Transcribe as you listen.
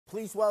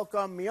Please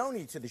welcome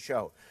Meyone to the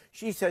show.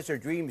 She says her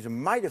dreams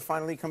might have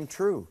finally come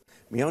true.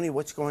 Meyone,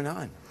 what's going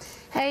on?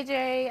 Hey,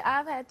 Jerry.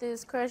 I've had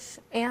this crush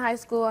in high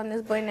school on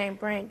this boy named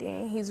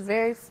Brandon. He's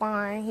very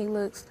fine. He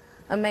looks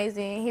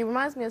amazing. He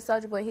reminds me of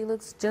Soulja Boy. He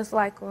looks just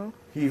like him.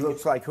 He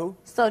looks like who?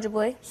 Soulja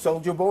Boy.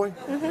 Soulja Boy?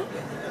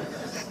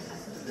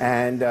 Mm-hmm.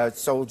 And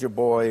Soulja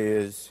Boy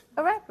is?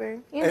 A rapper.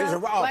 You know,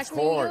 watch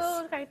me,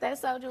 you crank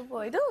that Soulja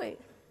Boy. Do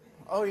it.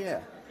 Oh, yeah.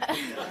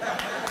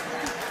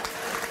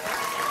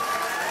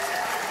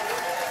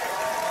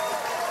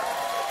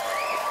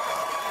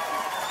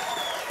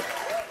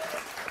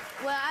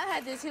 Well, I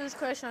had this huge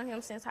crush on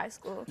him since high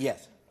school.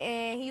 Yes.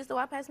 And he used to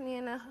walk past me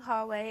in the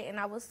hallway, and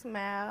I would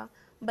smile,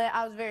 but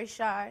I was very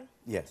shy.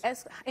 Yes.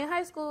 In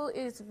high school,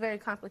 it's very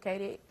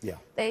complicated. Yeah.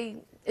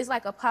 It's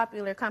like a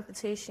popular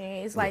competition.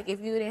 It's like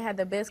if you didn't have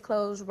the best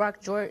clothes,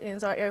 rock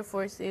Jordans or Air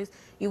Forces,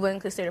 you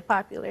wasn't considered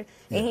popular.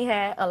 Yeah. And he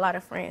had a lot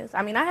of friends.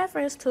 I mean, I had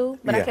friends too,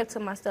 but I kept to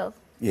myself.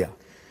 Yeah.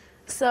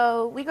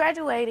 So we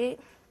graduated,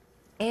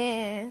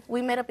 and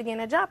we met up again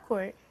at Job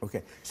Corps.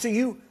 Okay. So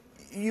you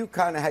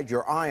kind of had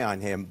your eye on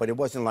him, but it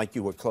wasn't like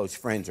you were close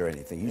friends or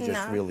anything. You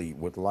just really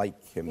would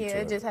like him.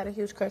 Yeah, I just had a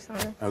huge crush on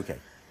him. Okay.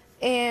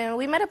 And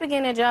we met up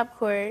again at Job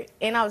Corps,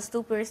 and I was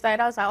super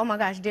excited. I was like, oh my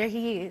gosh, there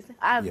he is.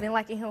 I've been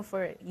liking him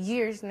for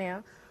years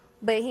now,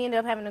 but he ended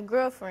up having a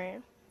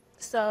girlfriend.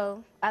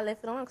 So I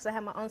left it alone because I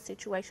had my own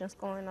situations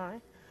going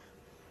on.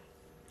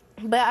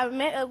 But I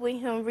met up with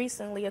him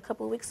recently, a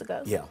couple of weeks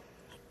ago. Yeah.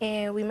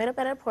 And we met up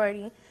at a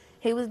party.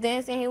 He was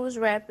dancing, he was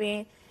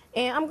rapping.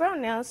 And I'm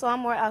grown now, so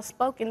I'm more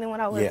outspoken than when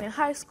I was in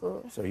high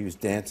school. So he was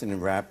dancing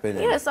and rapping?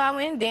 Yeah, so I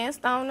went and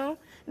danced on him.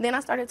 Then I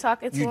started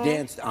talking to him. You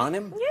danced on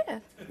him? Yeah.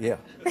 Yeah.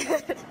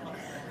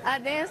 I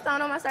danced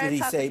on him. I started talking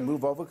to him. Did he say,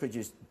 move over, could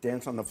you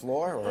dance on the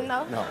floor? Or?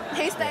 No.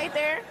 He stayed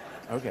there.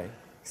 Okay.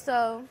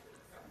 So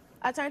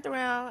I turned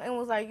around and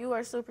was like, you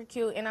are super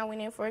cute, and I went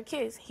in for a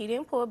kiss. He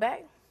didn't pull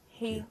back.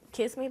 He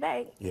kissed me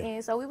back. Yeah.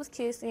 And so we was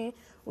kissing.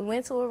 We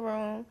went to a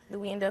room.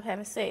 We ended up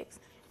having sex.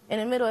 In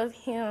the middle of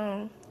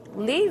him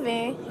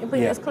leaving and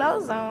putting his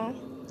clothes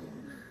on,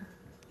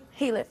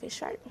 he left his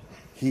shirt.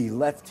 He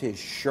left his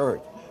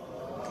shirt.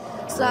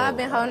 So I've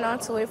been holding on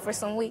to it for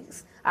some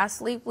weeks. I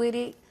sleep with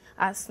it.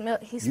 He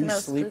smells. You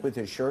sleep with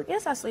his shirt?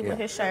 Yes, I sleep with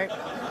his shirt.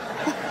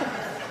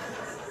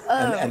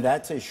 And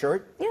that's his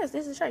shirt? Yes,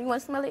 this is his shirt. You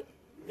want to smell it?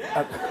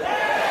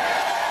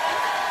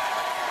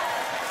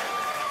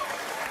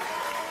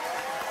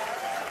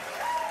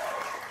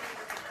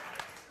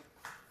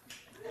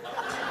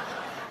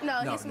 No,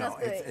 he smells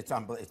good.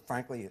 It's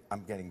frankly,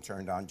 I'm getting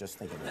turned on just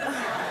thinking of it.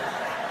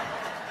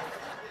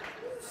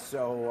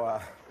 So,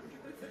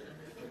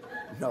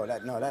 no,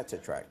 that's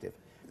attractive.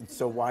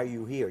 So why are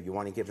you here? You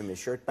want to give him his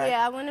shirt back?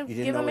 Yeah, I want to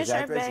give him his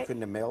shirt back. You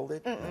couldn't have mailed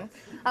it?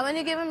 I want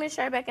to give him his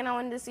shirt back, and I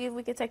wanted to see if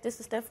we could take this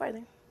a step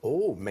further.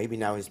 Oh, maybe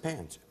now his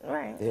pants.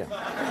 Right. Yeah.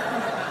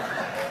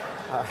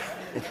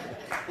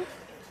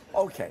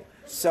 Okay.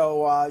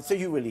 So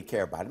you really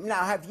care about him.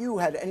 Now, have you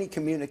had any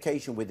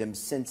communication with him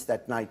since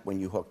that night when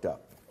you hooked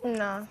up?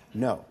 No.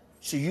 No.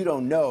 So you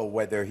don't know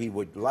whether he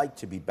would like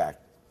to be back.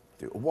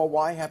 Well,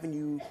 why haven't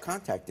you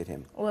contacted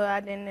him? Well,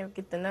 I didn't ever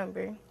get the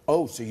number.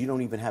 Oh, so you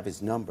don't even have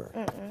his number?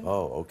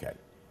 Oh, okay.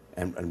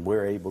 And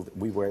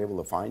we were able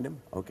to find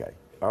him? Okay.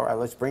 All right,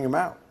 let's bring him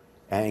out.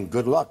 And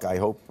good luck. I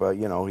hope,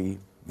 you know, he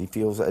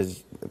feels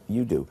as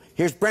you do.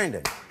 Here's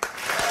Brandon.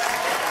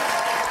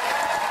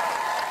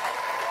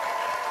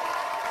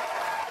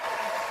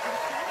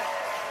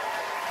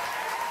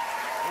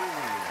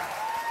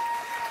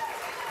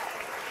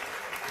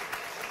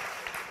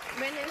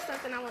 Brandon, there's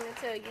something I want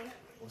to tell you.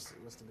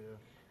 What's the deal?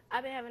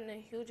 I've been having the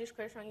hugest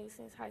crush on you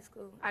since high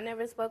school. I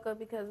never spoke up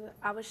because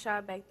I was shy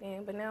back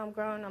then, but now I'm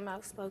grown, I'm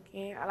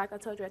outspoken. Like I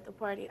told you at the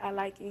party, I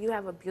like you. You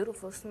have a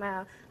beautiful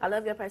smile. I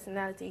love your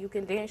personality. You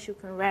can dance, you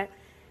can rap.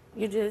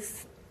 You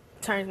just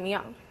turns me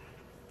on.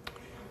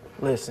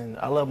 Listen,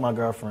 I love my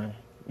girlfriend.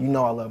 You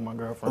know I love my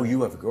girlfriend. Oh,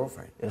 you have a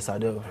girlfriend? Yes, I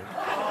do.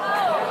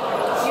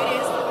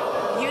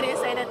 You didn't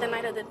say that the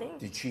night of the thing.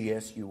 Did she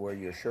ask you where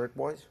your shirt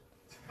was?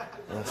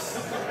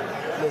 Yes.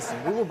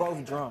 Listen, we were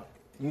both drunk.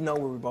 You know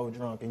we were both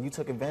drunk, and you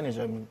took advantage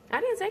of me.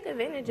 I didn't take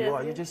advantage of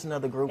you. You're just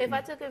another groupie. If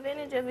I took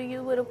advantage of you,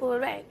 you would have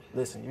pulled back.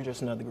 Listen, you're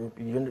just another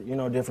groupie. You're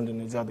no different than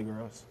these other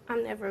girls.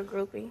 I'm never a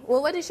groupie.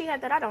 Well, what does she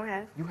have that I don't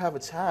have? You have a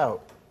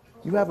child.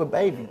 You have a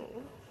baby.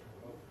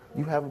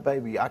 You have a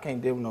baby. I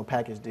can't deal with no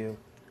package deal.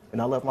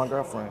 And I love my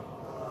girlfriend.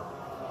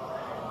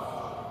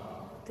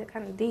 They're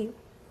kind of deep.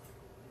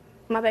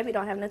 My baby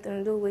don't have nothing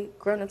to do with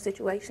grown-up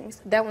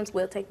situations. That one's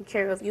well taken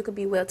care of. You could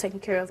be well taken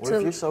care of, too.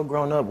 If you're so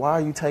grown up, why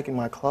are you taking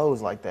my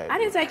clothes like that? I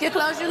didn't take your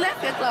clothes. You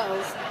left your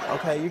clothes.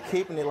 Okay, you're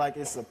keeping it like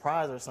it's a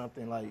surprise or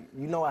something. Like,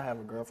 you know I have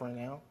a girlfriend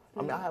now.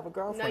 I mean, I have a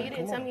girlfriend. No, you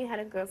didn't tell me you had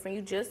a girlfriend.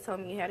 You just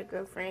told me you had a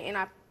girlfriend, and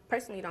I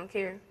personally don't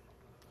care.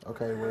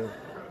 Okay, well,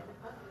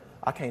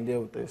 I can't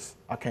deal with this.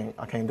 I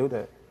can't do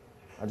that.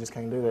 I just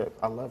can't do that.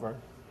 I love her.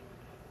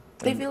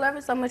 If you love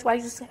her so much,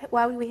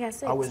 why we had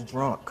sex? I was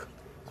drunk.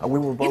 We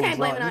were both you can't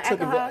blame drunk. It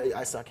on alcohol.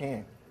 Yes, I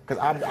can. Because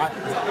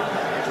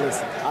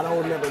listen, I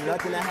don't remember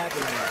nothing that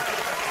happened to me.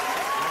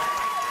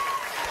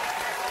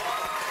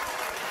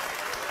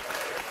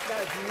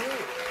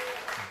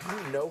 Do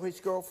you know his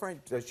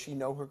girlfriend? Does she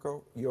know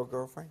your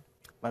girlfriend?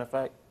 Matter of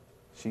fact,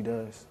 she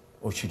does.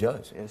 Oh, she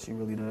does? Yeah, she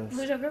really does.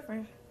 Who's your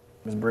girlfriend?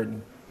 Miss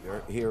Brittany.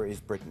 Here is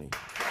Brittany.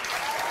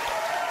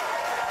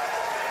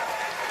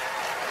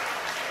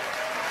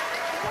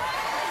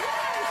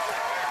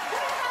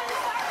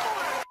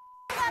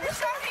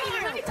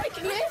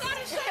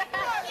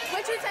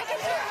 What you taking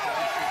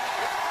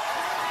this?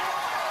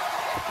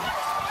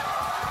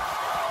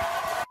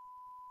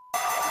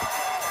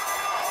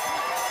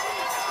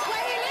 What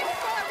he living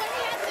for? What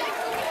he had sex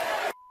with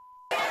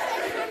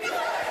me?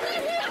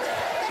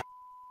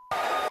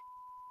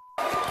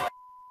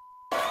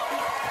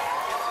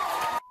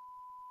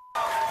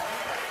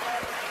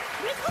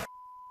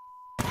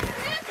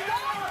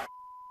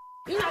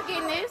 You're not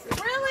getting this.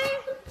 Really?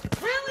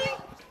 Really?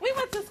 We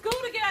went to school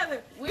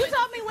together. We You went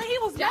told me when he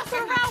was That's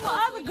messing not around with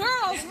other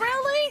girls.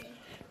 Really?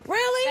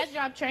 Really? That's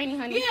job training,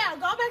 honey. Yeah,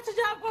 go back to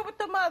Job Corps with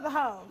the mother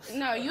hoes.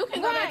 No, you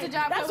can go back to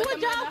job. That's Corps what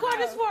with them Job other Corps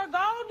is hoes. for. Go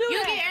on, do You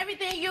that. get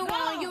everything you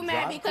want. You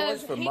mad Job because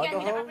Corps for he gave me the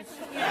mother hoes?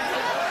 opportunity.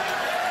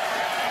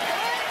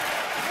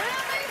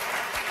 Really?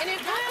 And if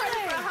job Corps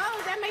is for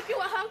hoes, that make you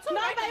a hoe too. No,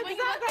 right? 'Cause baby, when because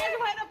you I look there,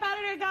 graduated up out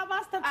of there and got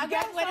my stuff I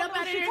together. graduated up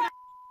out of there and got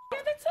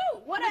together too.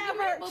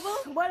 Whatever. What you mean,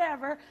 boo-boo?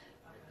 Whatever.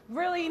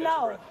 Really,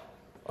 no.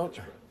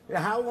 Okay.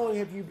 How long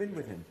have you been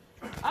with him?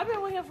 I've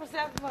been with him for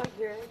 7 months,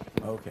 Jerry.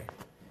 Okay.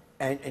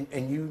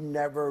 And you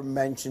never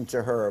mentioned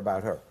to her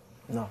about her?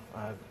 No,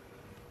 I haven't.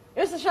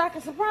 It's a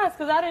shocking surprise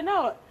because I didn't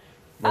know it.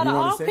 What Out do of you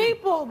wanna all say?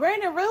 people,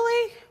 Brandon,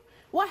 really?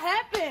 What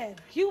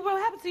happened? What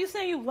happened to you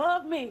saying you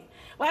love me?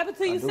 What happened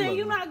to you do saying love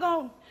you're you. not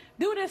going to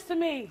do this to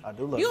me? I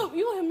do love you. you.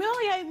 You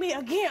humiliate me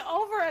again,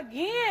 over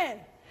again.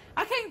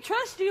 I can't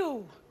trust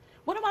you.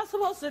 What am I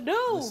supposed to do?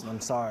 Listen,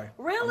 I'm sorry.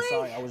 Really?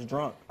 I'm sorry. I was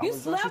drunk. You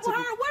slept with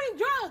her? What are you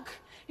drunk?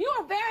 You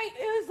are very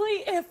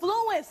easily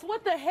influenced.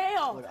 What the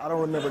hell? Look, I don't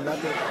remember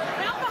nothing.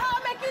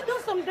 Alcohol make you do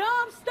some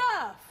dumb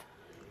stuff.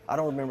 I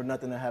don't remember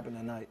nothing that happened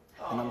that night,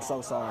 and I'm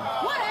so sorry.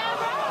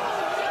 Whatever.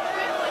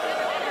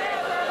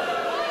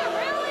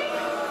 Really?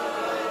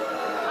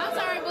 I'm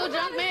sorry, boo.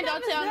 Junk man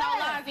don't tell no that?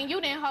 lies, and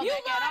you didn't hold You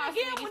back at lied all,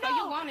 again. sweetie, No, so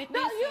you wanted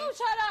this. no, you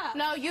shut up.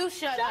 No, you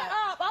shut Shut up.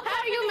 up. I'm How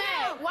are you talking to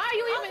mad? him. Why are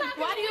you I'm even?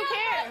 talking Why to do you him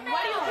care? right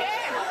Why do you now.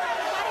 care? Why do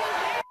you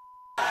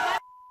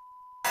care?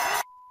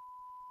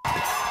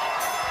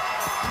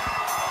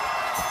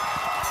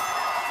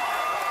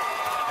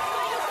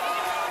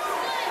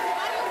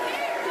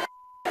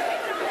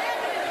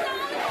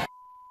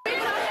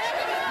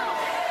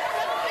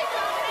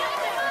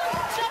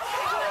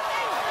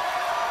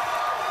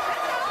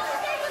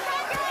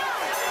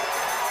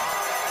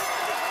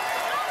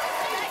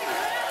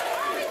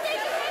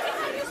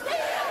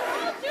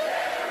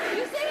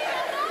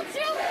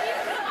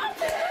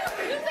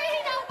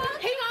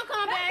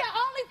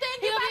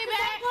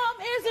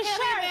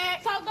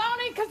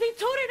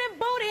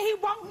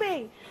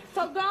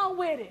 So go on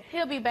with it.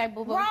 He'll be back,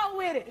 boo boo. Roll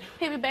with it.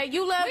 He'll be back.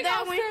 You love We that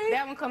gon' one? see.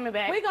 That one coming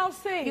back. We gonna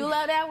see. You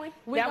love that one?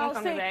 We That one gonna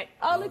coming see. back.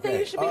 Only thing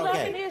you should be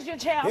loving is your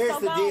child. Here's so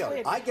the go on deal. with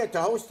it. I get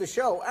to host the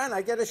show, and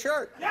I get a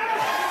shirt.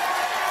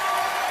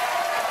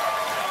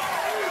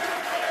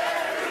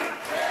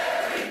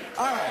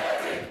 All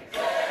right.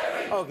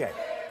 Okay.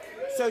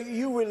 So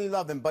you really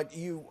love him, but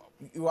you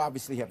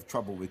obviously have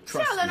trouble with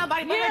trust. Don't let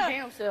nobody but her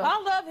damn self.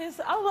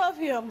 I love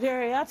him,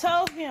 Jerry. I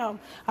told him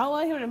I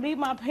want him to meet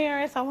my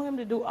parents. I want him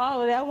to do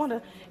all of that. I want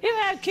to even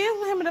have kids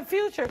with him in the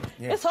future.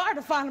 Yeah. It's hard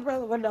to find a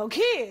brother with no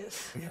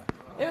kids. Yeah.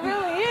 It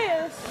really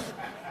is.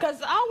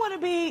 Because I want to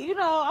be,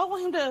 I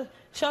want him to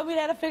show me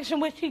that affection,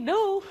 which he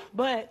do,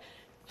 but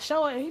he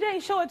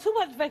ain't showing too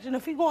much affection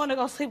if he going to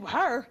go sleep with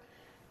her.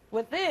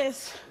 With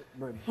this.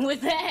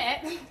 With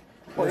that.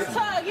 So,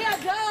 yeah,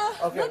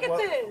 duh. Okay, Look at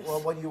this. Well,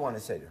 what do you want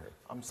to say to her?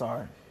 I'm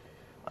sorry.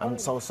 I'm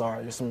so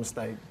sorry. It's a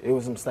mistake. It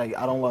was a mistake.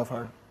 I don't love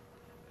her.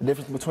 The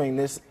difference between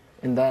this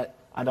and that,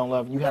 I don't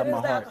love you. Have my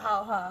heart.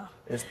 Alcohol, huh?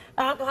 It's,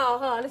 Alcohol,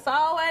 huh? It's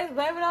always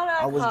blame it on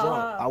alcohol. I was drunk.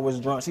 huh? I was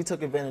drunk. She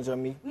took advantage of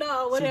me.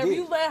 No, She whatever. did.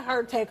 You let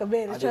her take I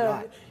advantage did of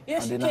not. it.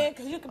 Yes, I you did can, not.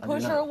 because you can I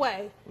push did her not.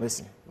 away.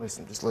 Listen,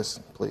 just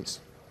listen, please.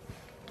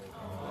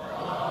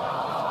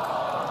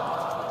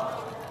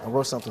 I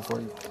wrote something for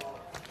you.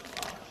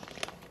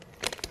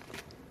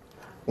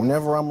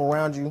 Whenever I'm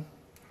around you,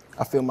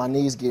 I feel my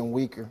knees getting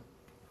weaker.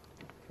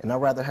 And I'd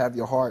rather have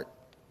your heart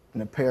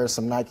than a pair of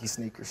some Nike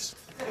sneakers.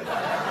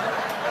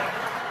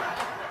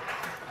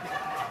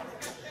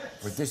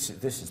 But this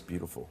is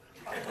beautiful.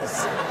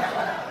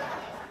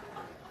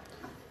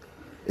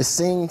 It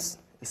seems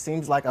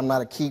like I'm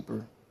not a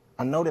keeper.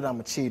 I know that I'm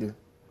a cheater.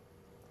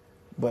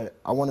 But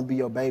I want to be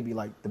your baby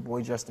like the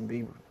boy Justin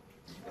Bieber.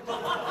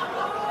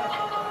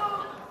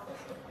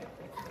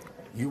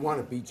 You want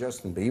to be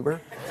Justin Bieber?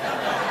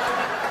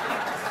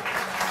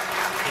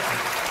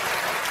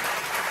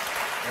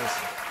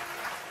 Listen,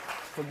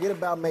 forget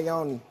about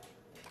Meyone.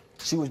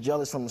 She was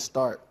jealous from the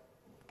start.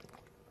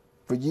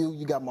 For you,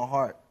 you got my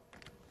heart.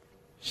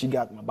 She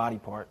got my body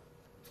part.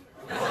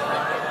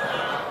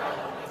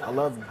 I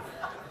love you.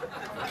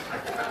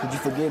 Could you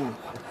forgive me?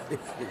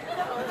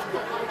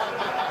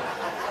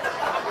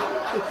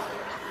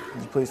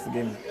 Would you please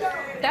forgive me?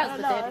 That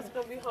was No, it's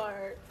gonna be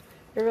hard.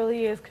 It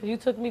really is, because you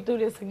took me through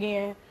this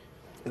again.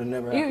 It'll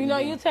never happen. You know,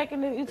 again. you took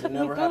me It'll through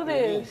never happen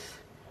again. this.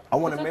 I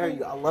want to marry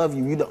you. I love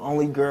you. You're the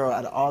only girl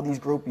out of all these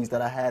groupies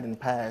that I had in the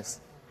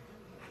past.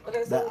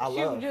 Okay, That so I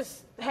you love.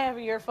 just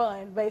having your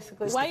fun,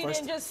 basically. It's Why the you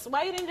first- didn't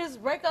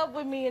just break up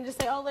with me and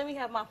just say, oh, let me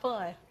have my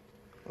fun?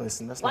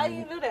 Listen, that's Why not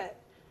you do that?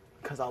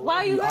 Because I love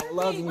Why you. you I hurt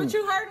love me? you. But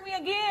you hurt me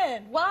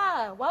again.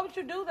 Why? Why would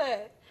you do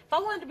that? If I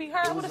wanted to be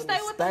hurt, I It would was have a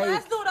stayed with the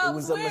last dude I It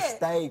was a with.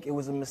 mistake. It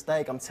was a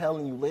mistake. I'm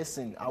telling you.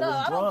 Listen, I was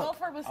I drunk. don't go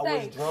for I was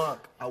mistakes. drunk.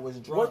 I was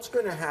drunk. What's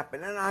going to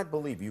happen, and I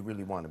believe you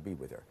really want to be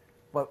with her,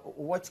 but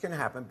what's going to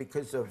happen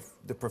because of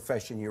the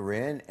profession you're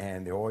in,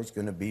 and there are always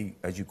going to be,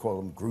 as you call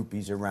them,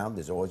 groupies around,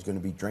 there's always going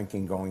to be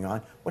drinking going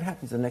on. What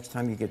happens the next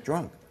time you get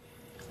drunk?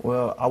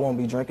 Well, I won't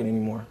be drinking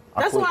anymore.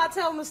 That's why I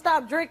tell him to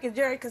stop drinking,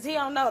 Jerry, because he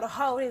don't know to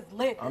hold his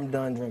liquor. I'm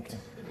done drinking.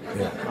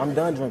 Yeah. I'm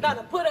done drinking.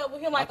 Gotta put up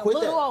with him like I a quit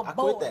little that. old I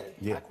boy. quit that.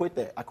 Yeah. I quit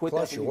that. I quit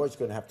Plus, that. you're always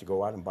going to have to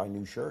go out and buy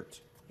new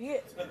shirts. Yeah,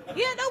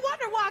 no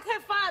wonder why I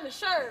couldn't find the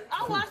shirt.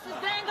 I wash this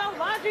dang old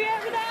laundry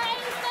every day. I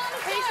ain't found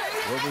the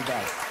shirt. We'll be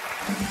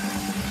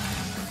back.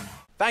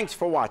 Thanks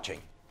for watching.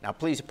 Now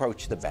please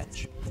approach the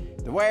bench.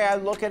 The way I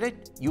look at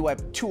it, you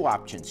have two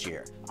options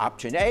here.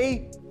 Option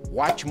A,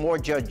 watch more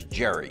Judge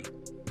Jerry.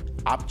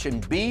 Option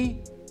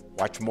B,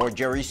 watch more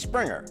Jerry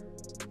Springer.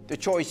 The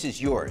choice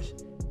is yours.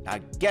 Now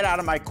get out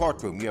of my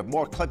courtroom. You have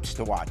more clips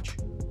to watch.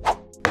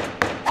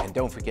 And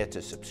don't forget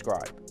to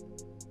subscribe.